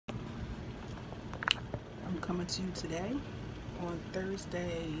coming to you today on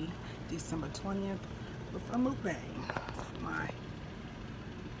Thursday, December 20th with a mukbang, my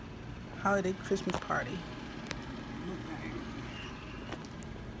holiday Christmas party mukbang.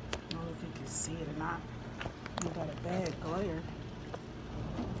 I don't know if you can see it or not. I got a bad glare.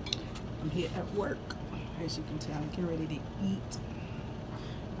 I'm here at work. As you can tell, I'm getting ready to eat.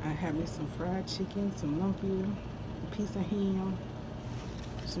 I have me some fried chicken, some lumpia, a piece of ham,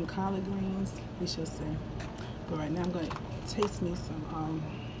 some collard greens, we shall say. But right now I'm going to taste me some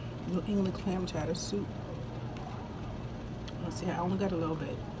New England clam chowder soup. Let's see, I only got a little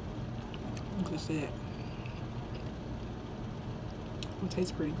bit. You can see it. It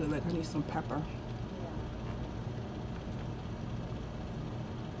tastes pretty good, like I need some pepper.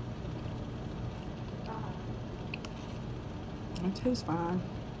 It tastes fine.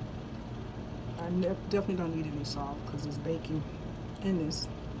 I definitely don't need any salt because there's bacon in this.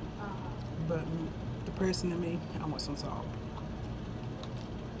 But the person in me, I want some salt.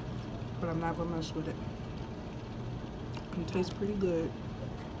 But I'm not gonna mess with it. It tastes pretty good.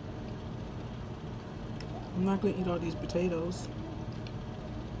 I'm not gonna eat all these potatoes.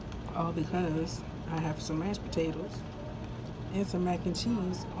 All because I have some mashed potatoes and some mac and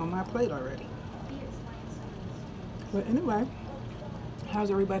cheese on my plate already. But anyway,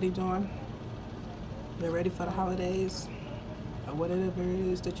 how's everybody doing? They're ready for the holidays or whatever it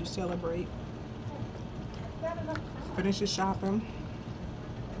is that you celebrate. Finish your shopping.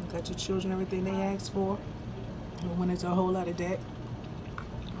 You got your children everything they asked for. And when it's a whole lot of debt.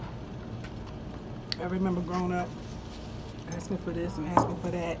 I remember growing up asking for this and asking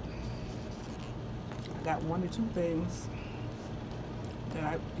for that. I got one or two things that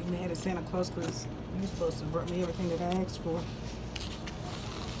I be mad at Santa Claus because you're supposed to bring me everything that I asked for.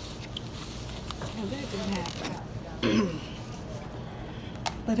 And that didn't happen.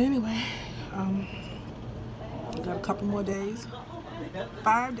 But anyway, we got a couple more days.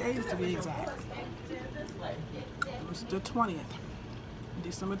 5 days to be exact. It's the 20th.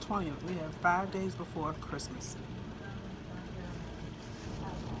 December 20th. We have 5 days before Christmas.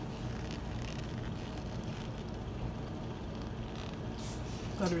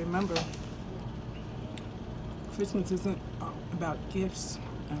 Gotta remember, Christmas isn't about gifts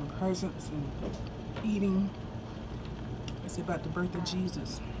and presents and eating. It's about the birth of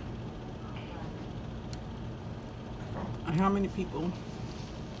Jesus. And how many people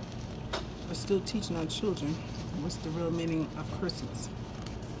are still teaching our children what's the real meaning of Christmas?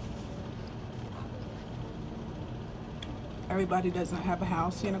 Everybody doesn't have a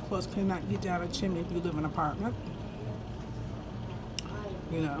house. Santa Claus cannot get down a chimney if you live in an apartment.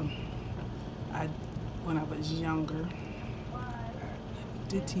 You know, when I was younger, I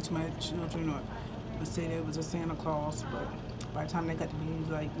did teach my children or would say there was a Santa Claus, but by the time they got to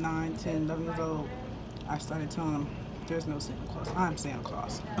be like 9, 10, 11 years old, I started telling them, there's no Santa Claus. I'm Santa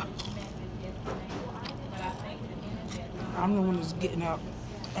Claus. I'm the one that's getting up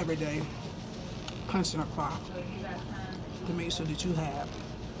every day, punching a clock to make sure that you have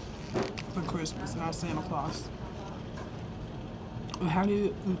for Christmas, not Santa Claus. How do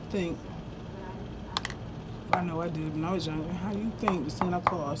you think, I know I did when I was younger, how do you think the Santa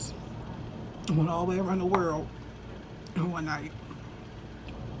Claus went all the way around the world in one night?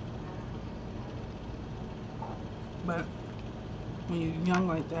 But when you're young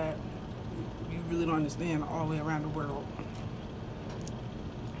like that, you really don't understand all the way around the world.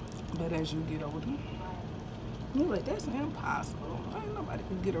 But as you get older, you're like, that's impossible. Ain't nobody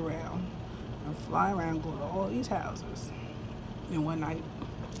can get around and fly around and go to all these houses in one night.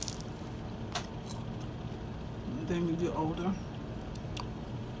 And then you get older,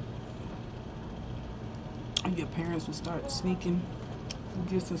 and your parents will start sneaking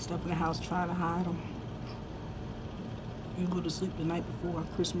gifts and stuff in the house, trying to hide them. You go to sleep the night before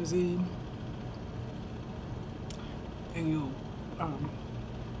Christmas Eve, and you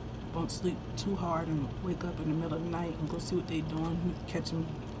don't sleep too hard and wake up in the middle of the night and go see what they're doing. You catch them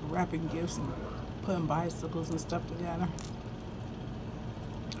wrapping gifts and putting bicycles and stuff together.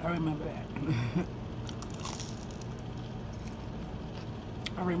 I remember that.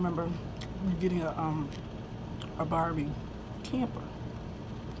 I remember getting a Barbie camper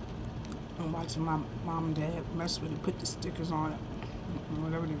and watching my mom and dad mess with it, put the stickers on it,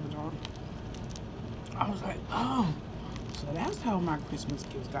 whatever they were doing. I was like, oh, so that's how my Christmas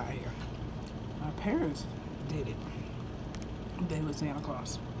gifts got here. My parents did it. They were Santa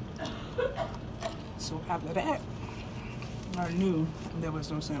Claus. So after that, I knew there was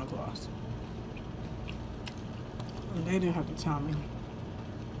no Santa Claus. And they didn't have to tell me.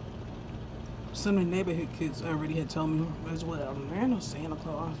 Some of the neighborhood kids already had told me as well, there ain't no Santa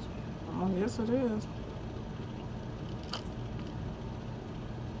Claus. I'm like, yes it is.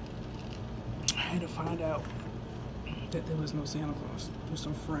 had to find out that there was no Santa Claus through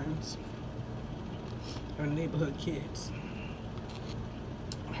some friends or neighborhood kids,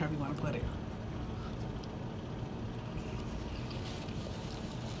 or however you want to put it.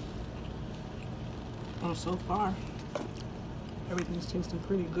 Well, so far, everything's tasting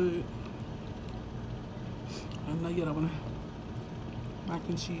pretty good. I know you don't want to mac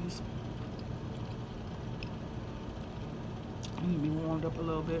and cheese. I need to be warmed up a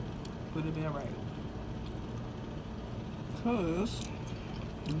little bit, but it'll be alright. Because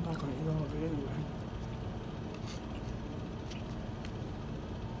I'm not going to eat all of it anyway.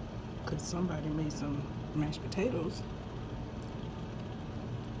 Because somebody made some mashed potatoes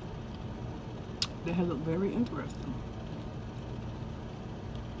that had looked very interesting.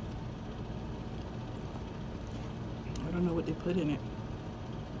 I don't know what they put in it.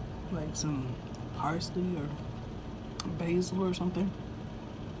 Like some parsley or basil or something.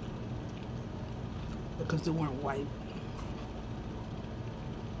 Because they weren't white.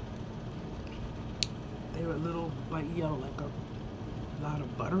 They were a little like yellow, like a lot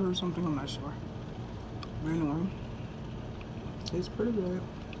of butter or something, I'm not sure. But anyway, tastes pretty good.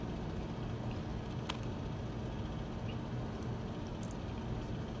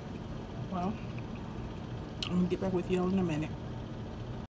 Well, I'm gonna get back with y'all in a minute.